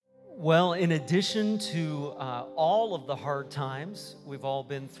Well, in addition to all of the hard times we've all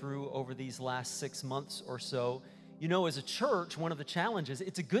been through over these last 6 months or so, you know, as a church, one of the challenges,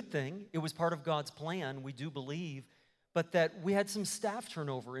 it's a good thing, it was part of God's plan, we do believe, but that we had some staff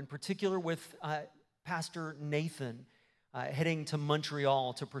turnover, in particular with Pastor Nathan heading to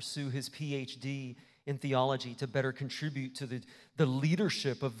Montreal to pursue his PhD in theology to better contribute to the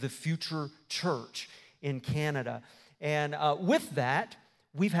leadership of the future church in Canada. And with that,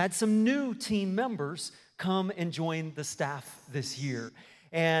 we've had some new team members come and join the staff this year.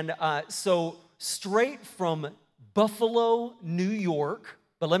 And so straight from Buffalo, New York,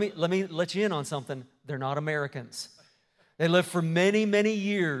 but let me let you in on something. They're not Americans. They lived for many, many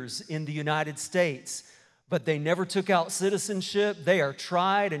years in the United States, but they never took out citizenship. They are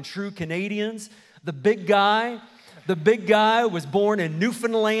tried and true Canadians. The big guy was born in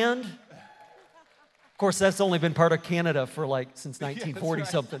Newfoundland. Of course, that's only been part of Canada for since 1940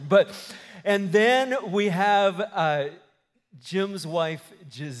 something. But and then we have Jim's wife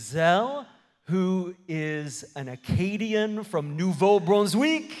Giselle, who is an Acadian from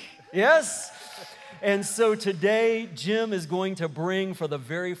Nouveau-Brunswick. Yes. And so today, Jim is going to bring for the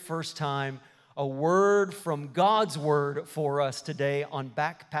very first time a word from God's Word for us today on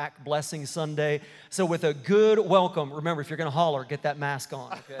Backpack Blessing Sunday. So with a good welcome, remember, if you're going to holler, get that mask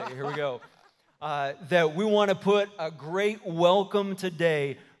on. Okay, here we go. That we want to put a great welcome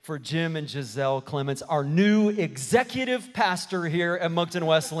today for Jim and Giselle Clements, our new executive pastor here at Moncton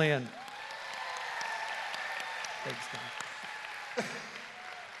Wesleyan. Thanks, Tom.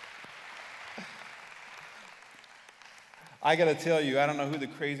 I got to tell you, I don't know who the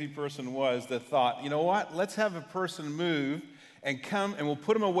crazy person was that thought, you know what, let's have a person move and come and we'll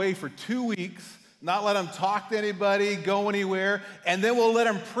put them away for 2 weeks, not let them talk to anybody, go anywhere, and then we'll let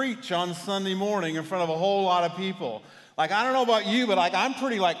them preach on Sunday morning in front of a whole lot of people. I don't know about you, but I'm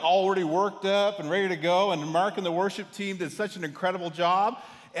pretty already worked up and ready to go, and Mark and the worship team did such an incredible job,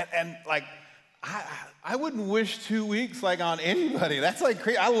 and I wouldn't wish 2 weeks on anybody. That's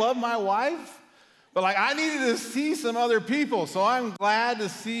crazy. I love my wife. But I needed to see some other people, so I'm glad to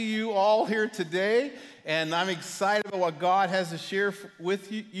see you all here today, and I'm excited about what God has to share with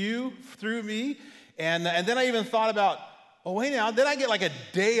you through me. And then I even thought about, oh, wait now, then I get a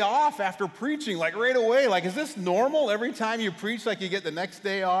day off after preaching, right away. Is this normal? Every time you preach, you get the next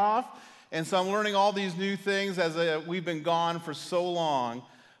day off? And so I'm learning all these new things as we've been gone for so long.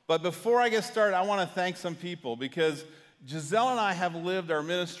 But before I get started, I want to thank some people, because Giselle and I have lived our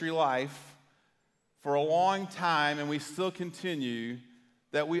ministry life for a long time, and we still continue,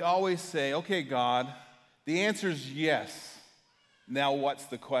 that we always say, okay, God, the answer is yes. Now what's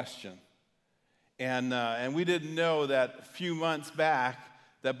the question? And we didn't know that a few months back,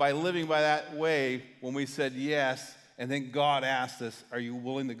 that by living by that way, when we said yes, and then God asked us, are you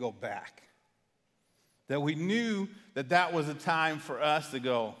willing to go back? That we knew that was a time for us to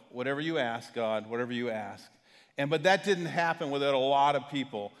go, whatever you ask, God, whatever you ask. But that didn't happen without a lot of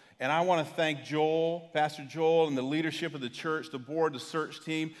people. And I want to thank Joel, Pastor Joel, and the leadership of the church, the board, the search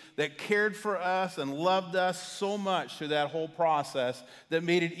team that cared for us and loved us so much through that whole process that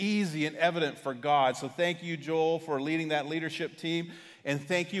made it easy and evident for God. So thank you, Joel, for leading that leadership team. And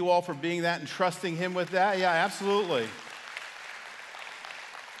thank you all for being that and trusting him with that. Yeah, absolutely.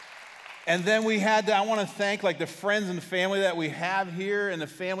 And then I want to thank the friends and family that we have here, and the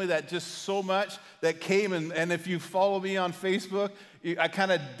family that just so much that came. And if you follow me on Facebook, I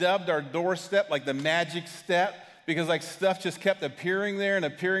kind of dubbed our doorstep the magic step, because stuff just kept appearing there and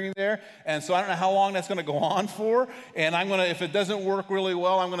appearing there. And so I don't know how long that's going to go on for. And if it doesn't work really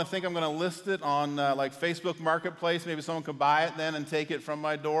well, I'm going to list it on Facebook Marketplace. Maybe someone could buy it then and take it from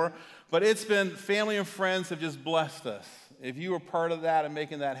my door. But it's been, family and friends have just blessed us. If you were part of that and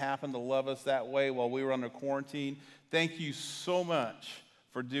making that happen, to love us that way while we were under quarantine, thank you so much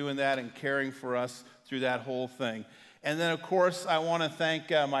for doing that and caring for us through that whole thing. And then, of course, I want to thank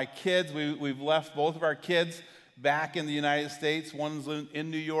my kids. We've left both of our kids back in the United States. One's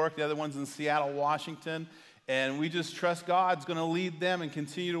in New York, the other one's in Seattle, Washington. And we just trust God's going to lead them and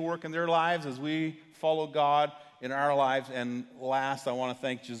continue to work in their lives as we follow God in our lives. And last, I want to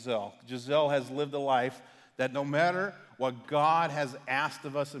thank Giselle. Giselle has lived a life that no matter what God has asked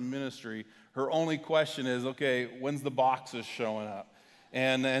of us in ministry, her only question is, okay, when's the boxes showing up?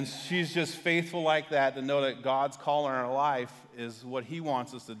 And she's just faithful like that, to know that God's call in our life is what he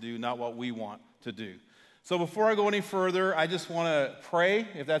wants us to do, not what we want to do. So before I go any further, I just want to pray,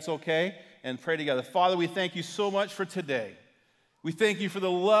 if that's okay, and pray together. Father, we thank you so much for today. We thank you for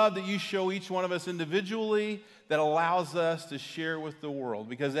the love that you show each one of us individually that allows us to share with the world.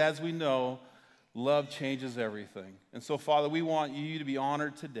 Because as we know, Love changes everything. And so, Father, we want you to be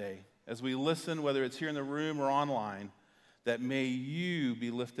honored today as we listen, whether it's here in the room or online, that may you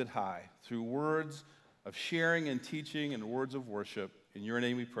be lifted high through words of sharing and teaching and words of worship. In your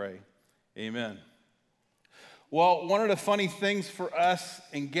name we pray. Amen. Well, one of the funny things for us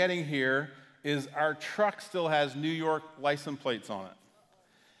in getting here is our truck still has New York license plates on it.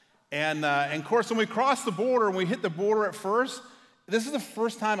 And of course, when we cross the border, and we hit the border at first, this is the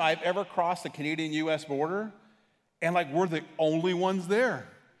first time I've ever crossed the Canadian-U.S. border, and we're the only ones there.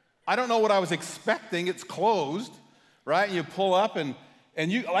 I don't know what I was expecting. It's closed, right? And you pull up, and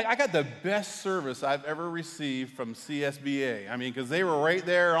you I got the best service I've ever received from CSBA. I mean, because they were right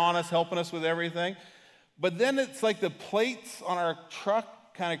there on us, helping us with everything. But then it's like the plates on our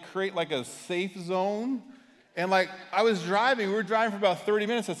truck kind of create like a safe zone. And we were driving for about 30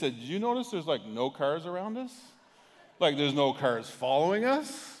 minutes. I said, did you notice there's no cars around us? There's no cars following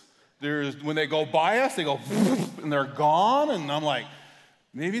us. When they go by us, they go and they're gone. And I'm like,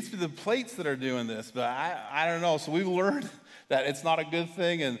 maybe it's the plates that are doing this, but I don't know. So we've learned that it's not a good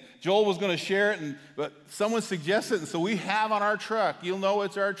thing. And Joel was going to share it, but someone suggested it. And so we have on our truck, you'll know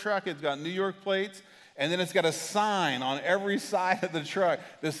it's our truck. It's got New York plates. And then it's got a sign on every side of the truck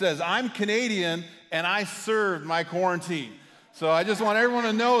that says, I'm Canadian and I served my quarantine. So I just want everyone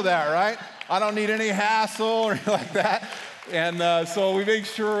to know that, right? I don't need any hassle or anything like that. And so we make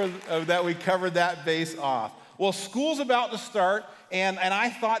sure that we covered that base off. Well, school's about to start, and I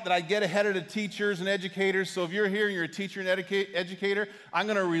thought that I'd get ahead of the teachers and educators. So if you're here and you're a teacher and educator, I'm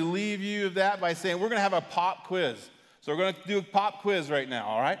going to relieve you of that by saying we're going to have a pop quiz. So we're going to do a pop quiz right now,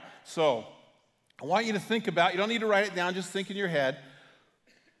 all right? So I want you to think about, you don't need to write it down, just think in your head.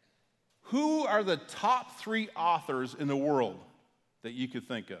 Who are the top 3 authors in the world that you could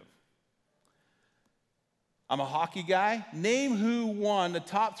think of? I'm a hockey guy. Name who won, the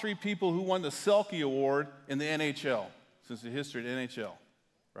top 3 people who won the Selke Award in the NHL, since the history of the NHL,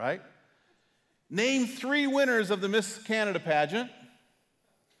 right? Name 3 winners of the Miss Canada pageant.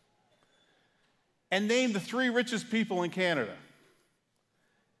 And name the 3 richest people in Canada.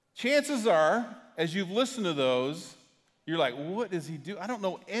 Chances are, as you've listened to those, you're like, what does he do? I don't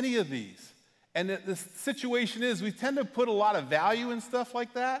know any of these. And the situation is we tend to put a lot of value in stuff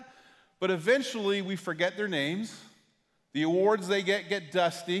like that, but eventually we forget their names. The awards they get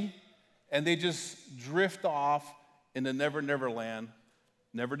dusty, and they just drift off into never, never land,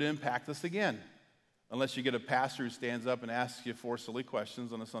 never to impact us again, unless you get a pastor who stands up and asks you 4 silly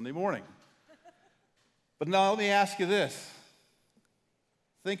questions on a Sunday morning. But now let me ask you this.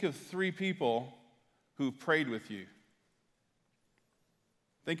 Think of 3 people who've prayed with you.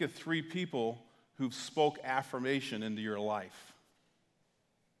 Think of 3 people who've spoke affirmation into your life.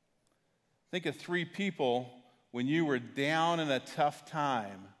 Think of 3 people when you were down in a tough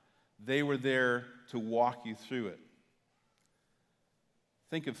time, they were there to walk you through it.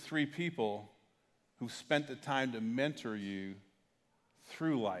 Think of 3 people who spent the time to mentor you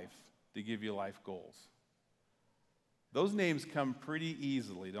through life to give you life goals. Those names come pretty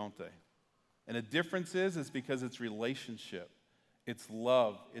easily, don't they? And the difference is because it's relationship, it's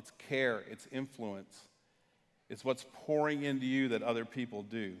love, it's care, it's influence. It's what's pouring into you that other people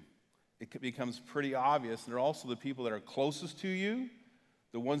do. It becomes pretty obvious. And they're also the people that are closest to you,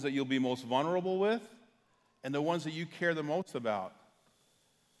 the ones that you'll be most vulnerable with, and the ones that you care the most about.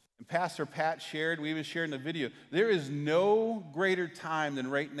 And Pastor Pat shared, we even shared in the video, there is no greater time than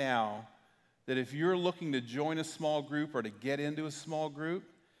right now that if you're looking to join a small group or to get into a small group,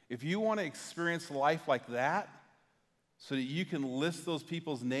 if you want to experience life like that, so that you can list those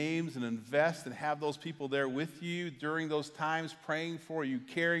people's names and invest and have those people there with you during those times, praying for you,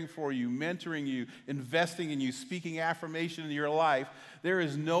 caring for you, mentoring you, investing in you, speaking affirmation in your life, there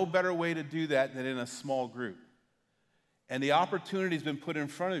is no better way to do that than in a small group. And the opportunity's been put in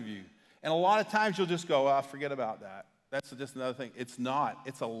front of you. And a lot of times you'll just go, oh, forget about that. That's just another thing. It's not.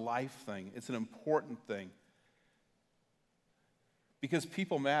 It's a life thing. It's an important thing. Because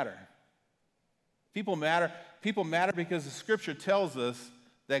people matter. People matter. People matter because the Scripture tells us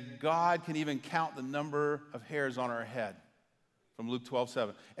that God can even count the number of hairs on our head, from Luke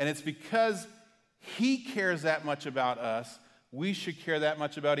 12:7. And it's because He cares that much about us, we should care that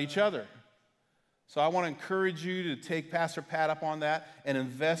much about each other. So I want to encourage you to take Pastor Pat up on that and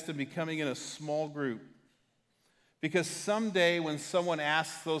invest in becoming in a small group. Because someday when someone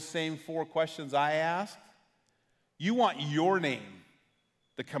asks those same 4 questions I asked, you want your name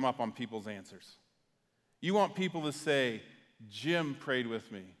to come up on people's answers. You want people to say, Jim prayed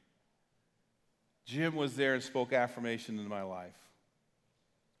with me. Jim was there and spoke affirmation into my life.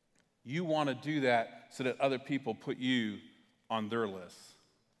 You want to do that so that other people put you on their list.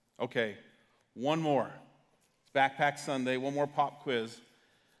 Okay, One more. It's Backpack Sunday, one more pop quiz.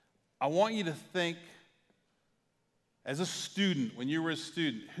 I want you to think, as a student, when you were a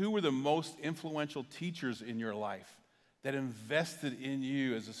student, who were the most influential teachers in your life that invested in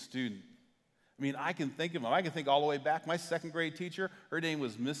you as a student? I mean, I can think of them. I can think all the way back. My second grade teacher, her name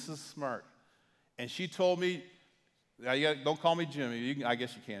was Mrs. Smart. And she told me, don't call me Jimmy. I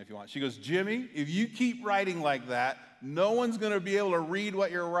guess you can if you want. She goes, Jimmy, if you keep writing like that, no one's going to be able to read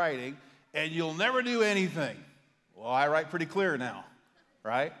what you're writing, and you'll never do anything. Well, I write pretty clear now,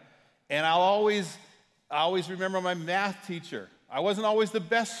 right? And I always remember my math teacher. I wasn't always the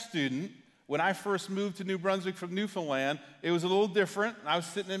best student. When I first moved to New Brunswick from Newfoundland, it was a little different. I was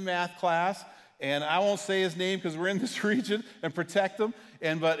sitting in math class, and I won't say his name because we're in this region and protect him.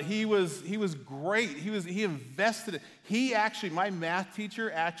 But he was great. He invested it. My math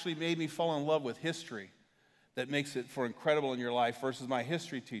teacher actually made me fall in love with history. That makes it for incredible in your life versus my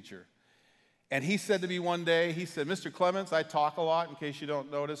history teacher. And he said to me one day, he said, Mr. Clements, I talk a lot in case you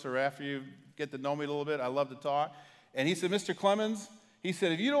don't notice or after you get to know me a little bit, I love to talk. And he said, Mr. Clements, he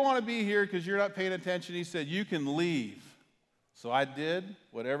said, if you don't want to be here because you're not paying attention, he said, you can leave. So I did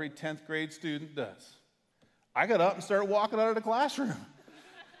what every 10th grade student does. I got up and started walking out of the classroom.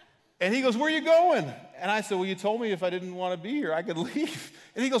 And he goes, where are you going? And I said, well, you told me if I didn't want to be here, I could leave.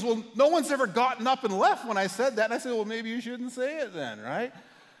 And he goes, well, no one's ever gotten up and left when I said that. And I said, well, maybe you shouldn't say it then, right?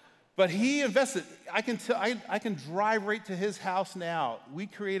 But he invested. I can drive right to his house now. We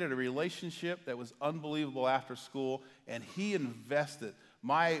created a relationship that was unbelievable after school, and he invested.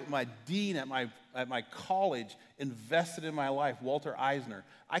 My dean at my college invested in my life, Walter Eisner.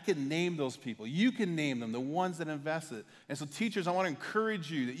 I can name those people. You can name them, the ones that invested. And so teachers, I want to encourage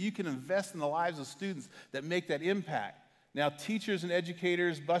you that you can invest in the lives of students that make that impact. Now, teachers and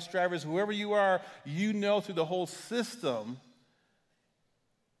educators, bus drivers, whoever you are, you know through the whole system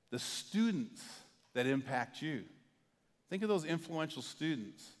the students that impact you. Think of those influential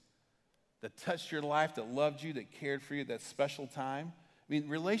students that touched your life, that loved you, that cared for you at that special time. I mean,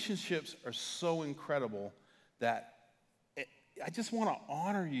 relationships are so incredible that I just want to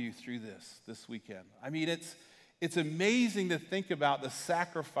honor you through this weekend. I mean, it's amazing to think about the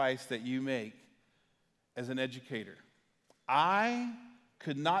sacrifice that you make as an educator. I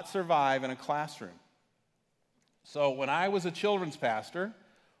could not survive in a classroom. So when I was a children's pastor,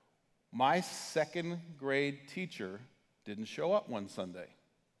 my second grade teacher didn't show up one Sunday.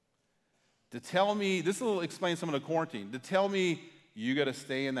 To tell me, this will explain some of the quarantine, to tell me you got to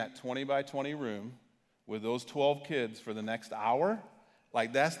stay in that 20 by 20 room with those 12 kids for the next hour,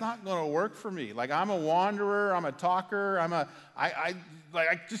 like that's not going to work for me. Like I'm a wanderer, I'm a talker,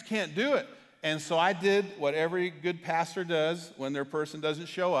 I just can't do it. And so I did what every good pastor does when their person doesn't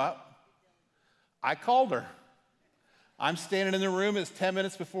show up. I called her. I'm standing in the room, it's 10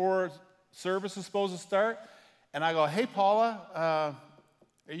 minutes before service is supposed to start, and I go, hey, Paula,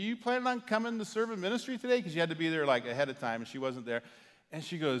 are you planning on coming to serve in ministry today? Because you had to be there like ahead of time, and she wasn't there. And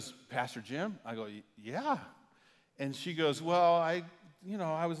she goes, Pastor Jim? I go, yeah. And she goes, well, I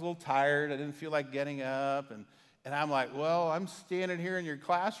was a little tired. I didn't feel like getting up. And I'm like, well, I'm standing here in your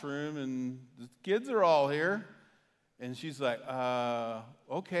classroom, and the kids are all here. And she's like,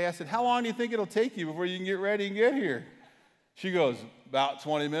 okay. I said, how long do you think it'll take you before you can get ready and get here? She goes, about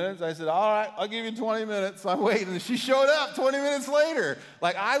 20 minutes. I said, all right, I'll give you 20 minutes. So I'm waiting. And she showed up 20 minutes later.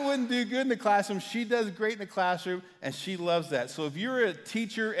 Like, I wouldn't do good in the classroom. She does great in the classroom, and she loves that. So if you're a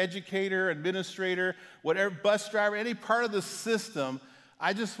teacher, educator, administrator, whatever, bus driver, any part of the system,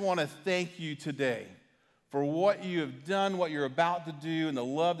 I just want to thank you today for what you have done, what you're about to do, and the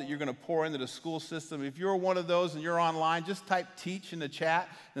love that you're going to pour into the school system. If you're one of those and you're online, just type teach in the chat,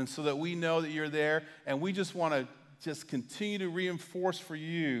 and so that we know that you're there. And we just want to just continue to reinforce for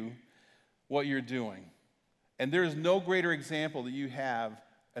you what you're doing. And there is no greater example that you have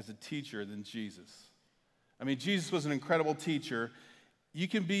as a teacher than Jesus. I mean, Jesus was an incredible teacher. You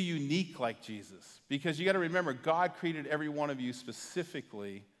can be unique like Jesus because you got to remember, God created every one of you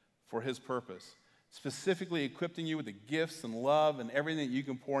specifically for his purpose, specifically equipping you with the gifts and love and everything that you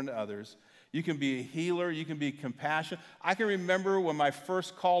can pour into others. You can be a healer. You can be compassionate. I can remember when my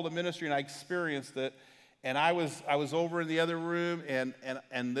first call to ministry and I experienced it. And I was over in the other room,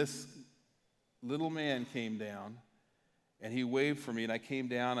 and this little man came down, and he waved for me, and I came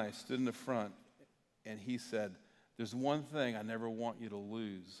down, and I stood in the front, and he said, there's one thing I never want you to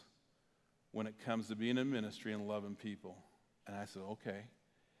lose when it comes to being in ministry and loving people. And I said, okay.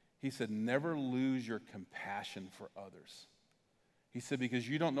 He said, never lose your compassion for others. He said, because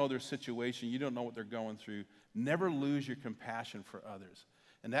you don't know their situation, you don't know what they're going through. Never lose your compassion for others.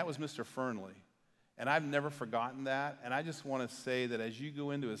 And that was Mr. Fernley. And I've never forgotten that. And I just want to say that as you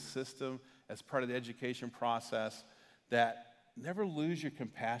go into a system, as part of the education process, that never lose your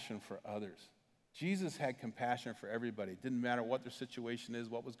compassion for others. Jesus had compassion for everybody. It didn't matter what their situation is,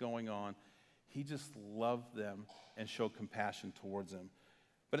 what was going on. He just loved them and showed compassion towards them.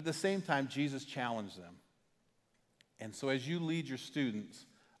 But at the same time, Jesus challenged them. And so as you lead your students,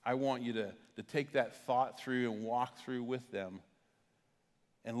 I want you to take that thought through and walk through with them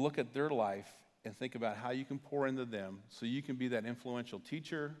and look at their life and think about how you can pour into them so you can be that influential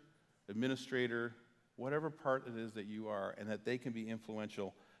teacher, administrator, whatever part it is that you are, and that they can be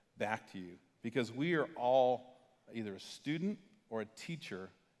influential back to you. Because we are all either a student or a teacher.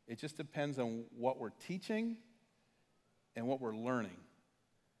 It just depends on what we're teaching and what we're learning.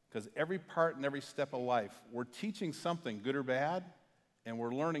 Because every part and every step of life, we're teaching something good or bad, and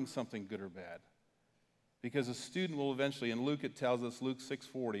we're learning something good or bad. Because a student will eventually, in Luke it tells us, Luke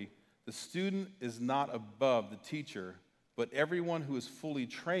 6:40, the student is not above the teacher, but everyone who is fully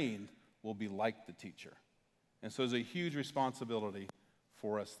trained will be like the teacher. And so there's a huge responsibility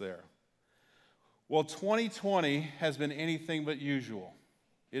for us there. Well, 2020 has been anything but usual.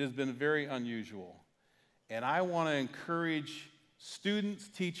 It has been very unusual. And I want to encourage students,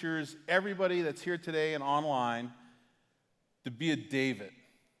 teachers, everybody that's here today and online to be a David.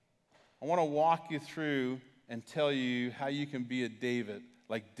 I want to walk you through and tell you how you can be a David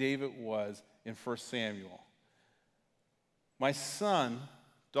like David was in 1 Samuel. My son,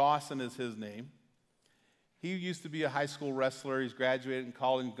 Dawson is his name. He used to be a high school wrestler. He's graduated and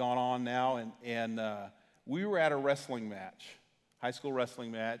college and gone on now. And we were at a wrestling match, high school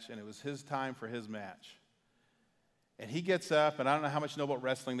wrestling match, and it was his time for his match. And he gets up, and I don't know how much you know about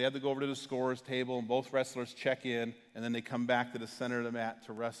wrestling. They have to go over to the scorer's table, and both wrestlers check in, and then they come back to the center of the mat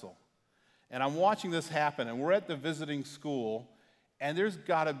to wrestle. And I'm watching this happen, and we're at the visiting school, and there's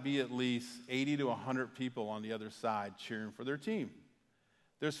got to be at least 80 to 100 people on the other side cheering for their team.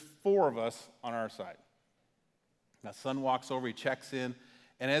 There's 4 of us on our side. My son walks over, he checks in,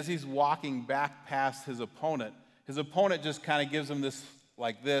 and as he's walking back past his opponent just kind of gives him this,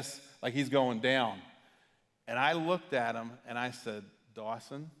 like he's going down. And I looked at him, and I said,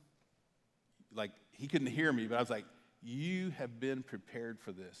 Dawson, like, he couldn't hear me, but I was like, you have been prepared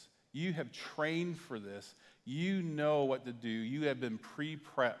for this. You have trained for this. You know what to do. You have been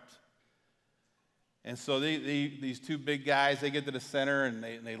pre-prepped. And so these 2 big guys, they get to the center, and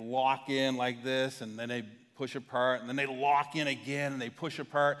they lock in like this, and then they push apart, and then they lock in again, and they push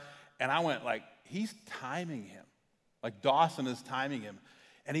apart. And I went like, he's timing him. Like Dawson is timing him.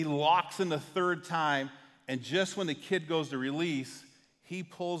 And he locks in the 3rd time, and just when the kid goes to release, he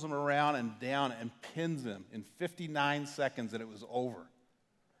pulls him around and down and pins him in 59 seconds, and it was over.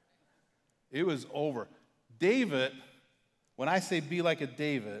 It was over. David, when I say be like a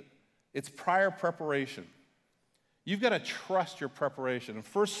David, it's prior preparation. You've got to trust your preparation. In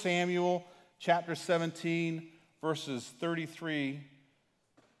 1 Samuel chapter 17, verses 33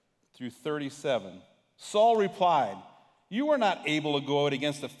 through 37, Saul replied, "You are not able to go out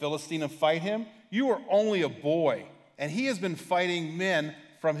against the Philistine and fight him. You are only a boy, and he has been fighting men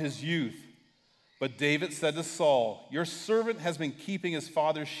from his youth." But David said to Saul, "Your servant has been keeping his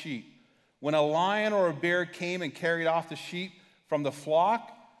father's sheep. When a lion or a bear came and carried off the sheep from the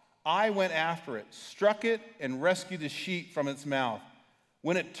flock, I went after it, struck it, and rescued the sheep from its mouth.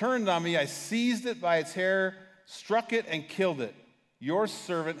 When it turned on me, I seized it by its hair, struck it, and killed it. Your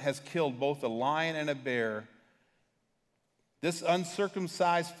servant has killed both a lion and a bear. This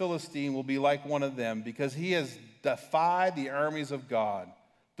uncircumcised Philistine will be like one of them, because he has defied the armies of God.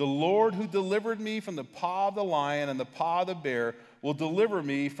 The Lord who delivered me from the paw of the lion and the paw of the bear will deliver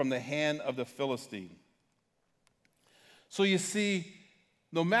me from the hand of the Philistine." So you see,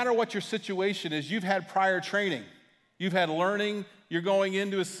 no matter what your situation is, you've had prior training. You've had learning. You're going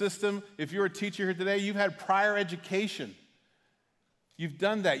into a system. If you're a teacher here today, you've had prior education. You've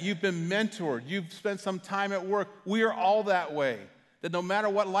done that. You've been mentored. You've spent some time at work. We are all that way. That no matter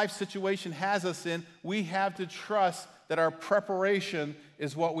what life situation has us in, we have to trust that our preparation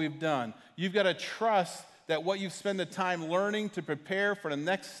is what we've done. You've got to trust that what you've spent the time learning to prepare for the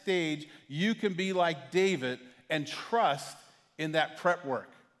next stage, you can be like David and trust in that prep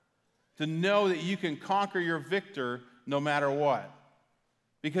work. To know that you can conquer your victor no matter what.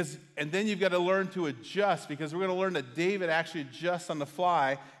 And then you've got to learn to adjust, because we're going to learn that David actually adjusts on the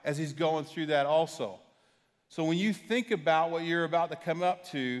fly as he's going through that also. So when you think about what you're about to come up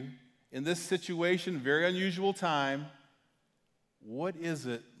to in this situation, very unusual time, what is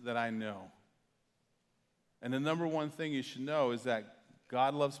it that I know? And the number one thing you should know is that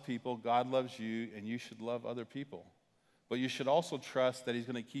God loves people, God loves you, and you should love other people. But you should also trust that he's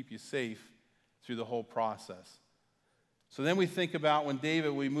going to keep you safe through the whole process. So then we think about when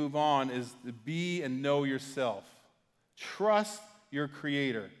we move on, is to be and know yourself. Trust your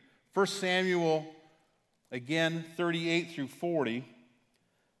Creator. 1 Samuel, again, 38 through 40.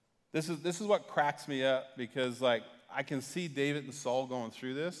 This is what cracks me up, because I can see David and Saul going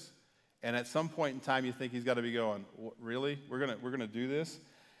through this, and at some point in time you think he's got to be going, really? We're gonna do this?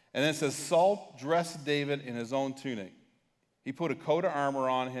 And then it says, Saul dressed David in his own tunic. He put a coat of armor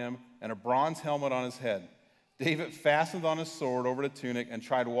on him and a bronze helmet on his head. David fastened on his sword over the tunic and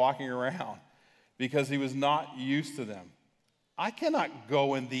tried walking around because he was not used to them. I cannot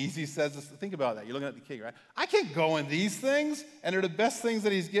go in these, he says. Think about that. You're looking at the king, right? I can't go in these things, and they're the best things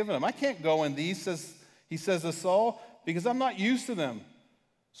that he's given him. I can't go in these, he says to Saul, because I'm not used to them.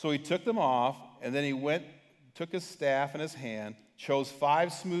 So he took them off, and then he went, took his staff in his hand, chose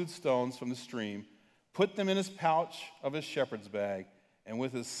 5 smooth stones from the stream, put them in his pouch of his shepherd's bag, and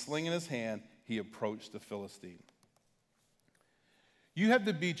with his sling in his hand, he approached the Philistine. You have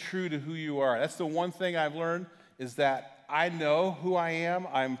to be true to who you are. That's the one thing I've learned, is that I know who I am.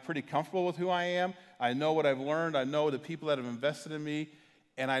 I'm pretty comfortable with who I am. I know what I've learned. I know the people that have invested in me,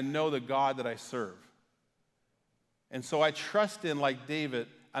 and I know the God that I serve. And so I trust in, like David,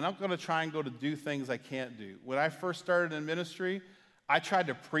 I'm not going to try and go to do things I can't do. When I first started in ministry, I tried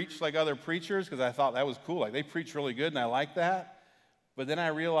to preach like other preachers because I thought that was cool. Like, they preach really good, and I like that. But then I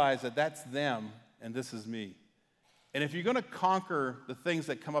realized that that's them, and this is me. And if you're going to conquer the things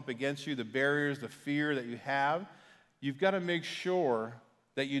that come up against you, the barriers, the fear that you have, you've got to make sure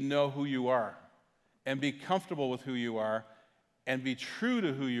that you know who you are and be comfortable with who you are and be true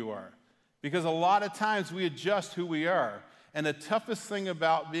to who you are. Because a lot of times we adjust who we are. And the toughest thing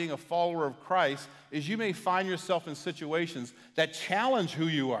about being a follower of Christ is you may find yourself in situations that challenge who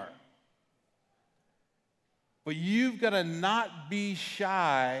you are. But you've got to not be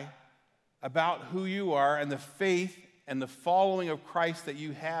shy about who you are and the faith and the following of Christ that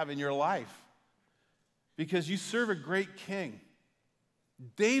you have in your life. Because you serve a great king.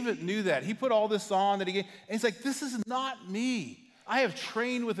 David knew that. He put all this on that he gave, and he's like, this is not me. I have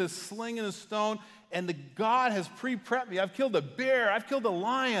trained with a sling and a stone, and the God has pre-prepped me. I've killed a bear. I've killed a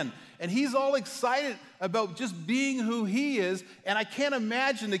lion. And he's all excited about just being who he is. And I can't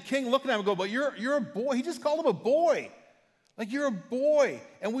imagine the king looking at him and go, but you're a boy. He just called him a boy. Like, you're a boy.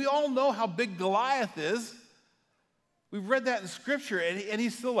 And we all know how big Goliath is. We've read that in Scripture. And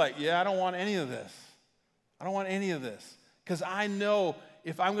he's still like, yeah, I don't want any of this. I don't want any of this. Because I know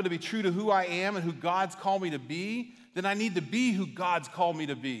if I'm going to be true to who I am and who God's called me to be, then I need to be who God's called me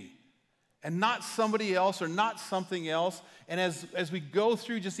to be. And not somebody else or not something else. And as we go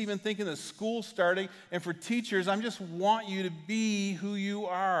through, just even thinking of school starting, and for teachers, I just want you to be who you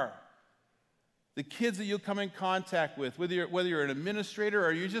are. The kids that you'll come in contact with, whether you're an administrator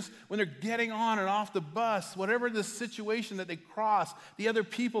or you're just, when they're getting on and off the bus, whatever the situation that they cross, the other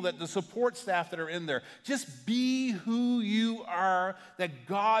people, the support staff that are in there, just be who you are that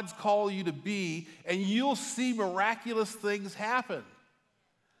God's called you to be, and you'll see miraculous things happen.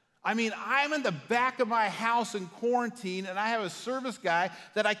 I mean, I'm in the back of my house in quarantine, and I have a service guy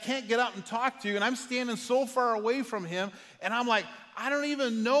that I can't get up and talk to, and I'm standing so far away from him, and I'm like, I don't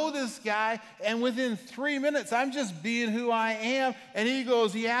even know this guy, and within 3 minutes, I'm just being who I am, and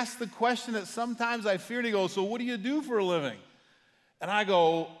he asks the question that sometimes I feared. He goes, so what do you do for a living? And I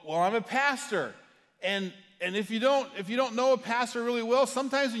go, well, I'm a pastor. And if you don't know a pastor really well,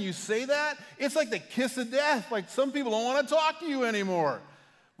 sometimes when you say that, it's like the kiss of death. Like, some people don't want to talk to you anymore.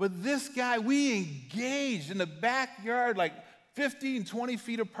 But this guy, we engaged in the backyard, like 15, 20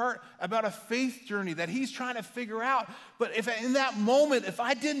 feet apart, about a faith journey that he's trying to figure out. But if in that moment, if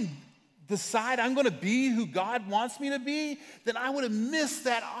I didn't decide I'm going to be who God wants me to be, then I would have missed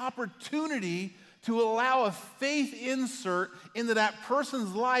that opportunity to allow a faith insert into that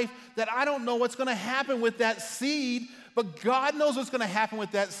person's life that I don't know what's going to happen with that seed, but God knows what's going to happen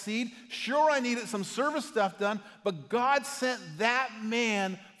with that seed. Sure, I needed some service stuff done, but God sent that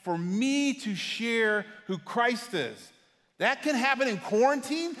man for me to share who Christ is. That can happen in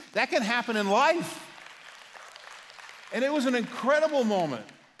quarantine. That can happen in life. And it was an incredible moment.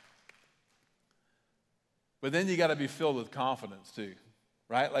 But then you got to be filled with confidence too,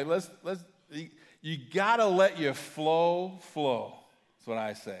 right? Like, you got to let your flow. That's what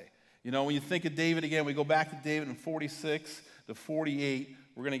I say. You know, when you think of David again, we go back to David in 46 to 48.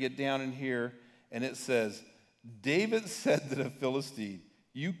 We're going to get down in here, and it says, David said to the Philistine,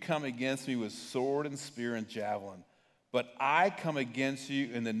 you come against me with sword and spear and javelin, but I come against you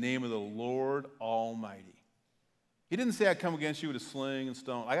in the name of the Lord Almighty. He didn't say I come against you with a sling and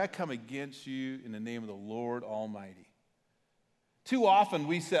stone. I come against you in the name of the Lord Almighty. Too often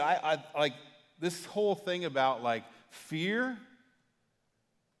we say, I like this whole thing about like fear.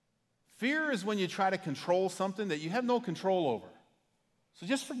 Fear is when you try to control something that you have no control over. So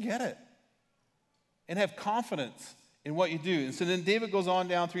just forget it and have confidence in what you do. And so then David goes on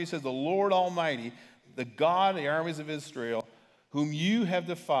down through, he says, the Lord Almighty, the God of the armies of Israel, whom you have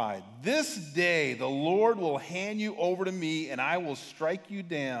defied. This day the Lord will hand you over to me, and I will strike you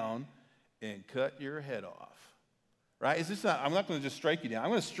down and cut your head off. Right? I'm not going to just strike you down. I'm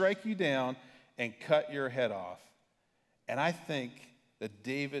going to strike you down and cut your head off. And I think that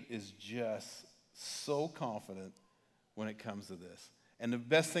David is just so confident when it comes to this. And the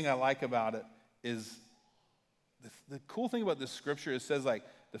best thing I like about it is the cool thing about this scripture, it says like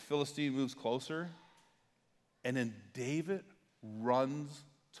the Philistine moves closer, and then David runs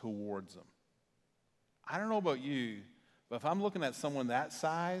towards him. I don't know about you, but if I'm looking at someone that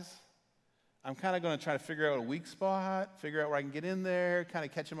size, I'm kind of going to try to figure out a weak spot, figure out where I can get in there, kind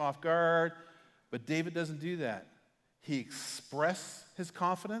of catch him off guard. But David doesn't do that. He expresses his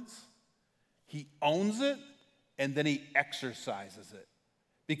confidence, he owns it, and then he exercises it.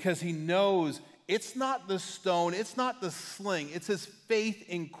 Because he knows it's not the stone, it's not the sling, it's his faith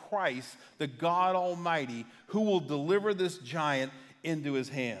in Christ, the God Almighty, who will deliver this giant into his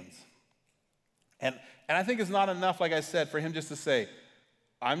hands. And I think it's not enough, like I said, for him just to say,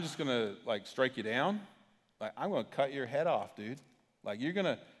 I'm just going to like strike you down. Like, I'm going to cut your head off, dude. Like, you're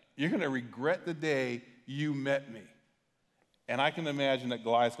going to regret the day you met me. And I can imagine that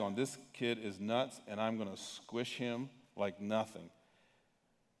Goliath's going, this kid is nuts, and I'm going to squish him like nothing.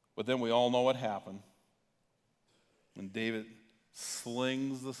 But then we all know what happened when David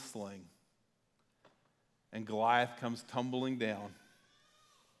slings the sling and Goliath comes tumbling down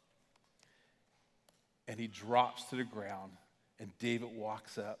and he drops to the ground, and David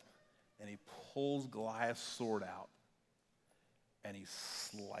walks up and he pulls Goliath's sword out and he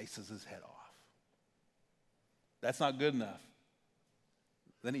slices his head off. That's not good enough.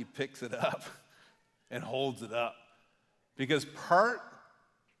 Then he picks it up and holds it up, because part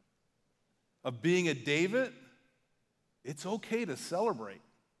of being a David, it's okay to celebrate.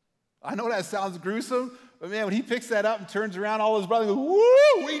 I know that sounds gruesome, but man, when he picks that up and turns around, all his brothers go,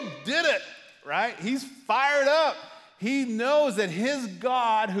 woo, we did it, right? He's fired up. He knows that his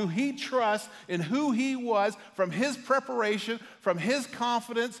God, who he trusts and who he was, from his preparation, from his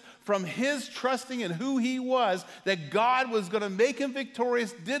confidence, from his trusting in who he was, that God was going to make him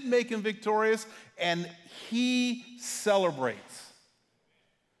victorious, did make him victorious, and he celebrates.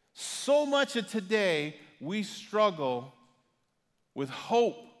 So much of today, we struggle with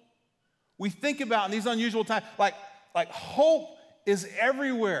hope. We think about in these unusual times, like hope is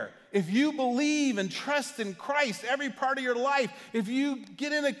everywhere. If you believe and trust in Christ every part of your life, if you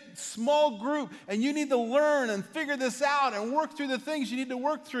get in a small group and you need to learn and figure this out and work through the things you need to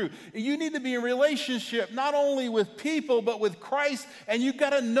work through, you need to be in relationship not only with people but with Christ, and you've got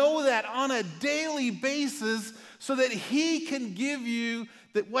to know that on a daily basis so that he can give you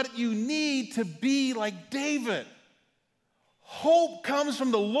what you need to be like David. Hope comes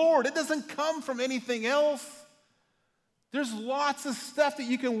from the Lord. It doesn't come from anything else. There's lots of stuff that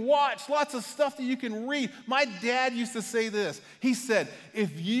you can watch, lots of stuff that you can read. My dad used to say this. He said,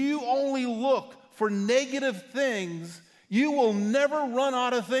 if you only look for negative things, you will never run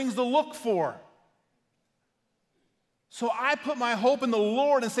out of things to look for. So I put my hope in the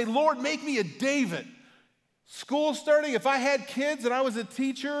Lord and say, Lord, make me a David. School starting, if I had kids and I was a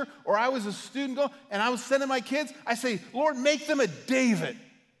teacher or I was a student and I was sending my kids, I say, Lord, make them a David.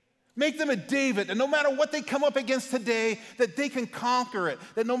 Make them a David, and no matter what they come up against today, that they can conquer it.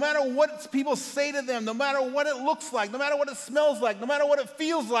 That no matter what people say to them, no matter what it looks like, no matter what it smells like, no matter what it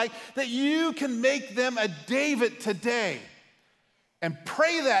feels like, that you can make them a David today. And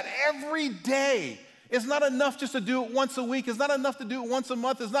pray that every day. It's not enough just to do it once a week. It's not enough to do it once a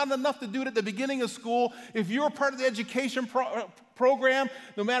month. It's not enough to do it at the beginning of school. If you're part of the education program,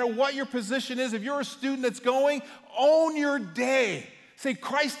 no matter what your position is, if you're a student that's going, own your day. Say,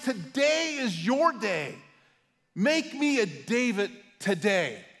 Christ, today is your day. Make me a David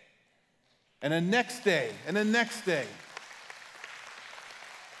today. And the next day, and the next day.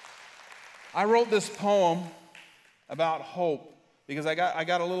 I wrote this poem about hope because I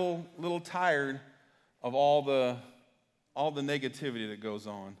got a little tired of all the negativity that goes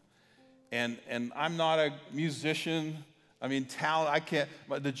on. And I'm not a musician. I mean, talent, I can't.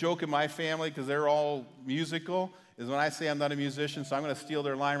 The joke in my family, because they're all musical, is when I say I'm not a musician, so I'm going to steal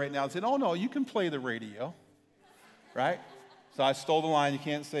their line right now and say, oh, no, you can play the radio, right? So I stole the line. You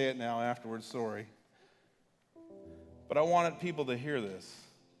can't say it now afterwards, sorry. But I wanted people to hear this.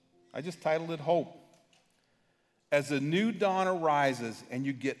 I just titled it Hope. As the new dawn arises and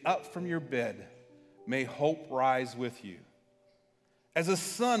you get up from your bed, may hope rise with you. As the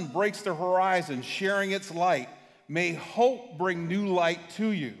sun breaks the horizon, sharing its light, may hope bring new light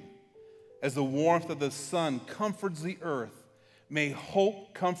to you. As the warmth of the sun comforts the earth, may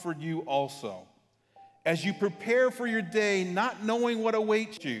hope comfort you also. As you prepare for your day, not knowing what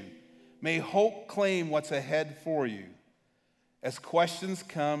awaits you, may hope claim what's ahead for you. As questions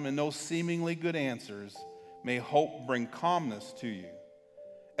come and no seemingly good answers, may hope bring calmness to you.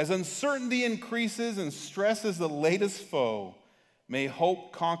 As uncertainty increases and stress is the latest foe, may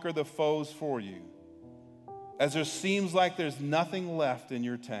hope conquer the foes for you. As there seems like there's nothing left in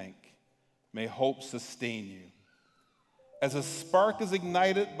your tank, may hope sustain you. As a spark is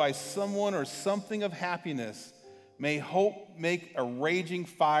ignited by someone or something of happiness, may hope make a raging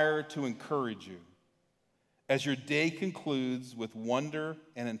fire to encourage you. As your day concludes with wonder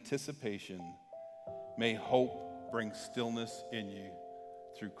and anticipation, may hope bring stillness in you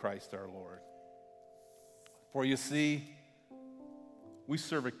through Christ our Lord. For you see, we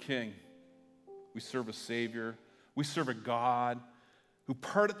serve a King. We serve a Savior. We serve a God who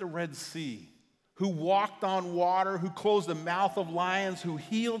parted the Red Sea, who walked on water, who closed the mouth of lions, who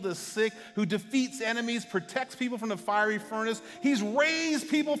healed the sick, who defeats enemies, protects people from the fiery furnace. He's raised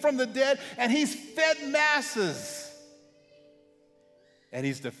people from the dead, and he's fed masses. And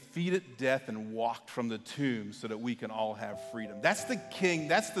he's defeated death and walked from the tomb so that we can all have freedom. That's the King.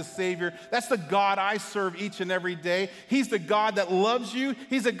 That's the Savior. That's the God I serve each and every day. He's the God that loves you.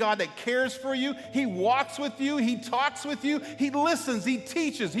 He's a God that cares for you. He walks with you. He talks with you. He listens. He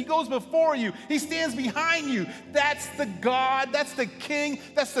teaches. He goes before you. He stands behind you. That's the God. That's the King.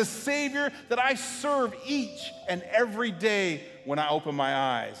 That's the Savior that I serve each and every day when I open my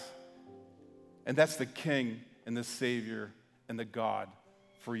eyes. And that's the King and the Savior and the God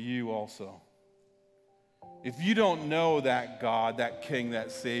for you also. If you don't know that God, that King, that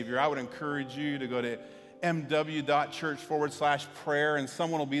Savior, I would encourage you to go to mw.church/prayer, and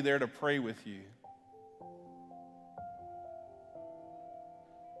someone will be there to pray with you.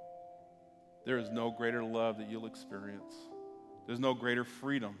 There is no greater love that you'll experience. There's no greater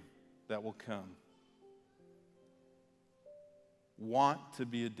freedom that will come. Want to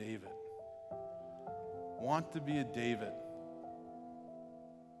be a David. Want to be a David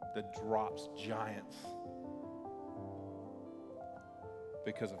that drops giants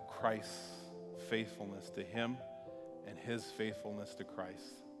because of Christ's faithfulness to him and his faithfulness to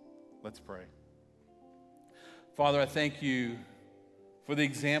Christ. Let's pray. Father, I thank you for the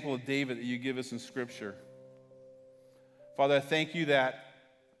example of David that you give us in Scripture. Father, I thank you that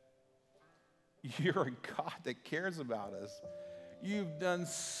you're a God that cares about us. You've done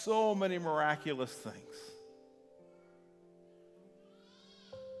so many miraculous things.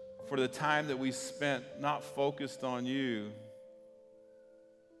 For the time that we spent not focused on you,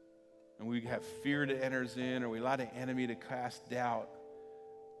 and we have fear that enters in, or we allow the enemy to cast doubt,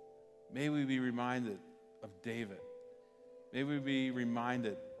 may we be reminded of David. May we be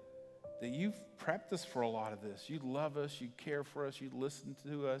reminded that you've prepped us for a lot of this. You love us, you care for us, you listen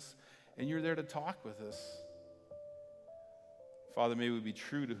to us, and you're there to talk with us. Father, may we be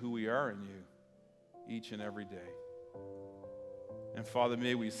true to who we are in you each and every day. And Father,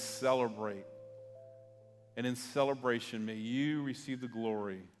 may we celebrate. And in celebration, may you receive the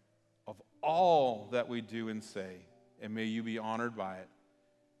glory of all that we do and say. And may you be honored by it.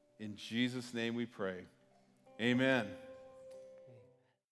 In Jesus' name we pray. Amen.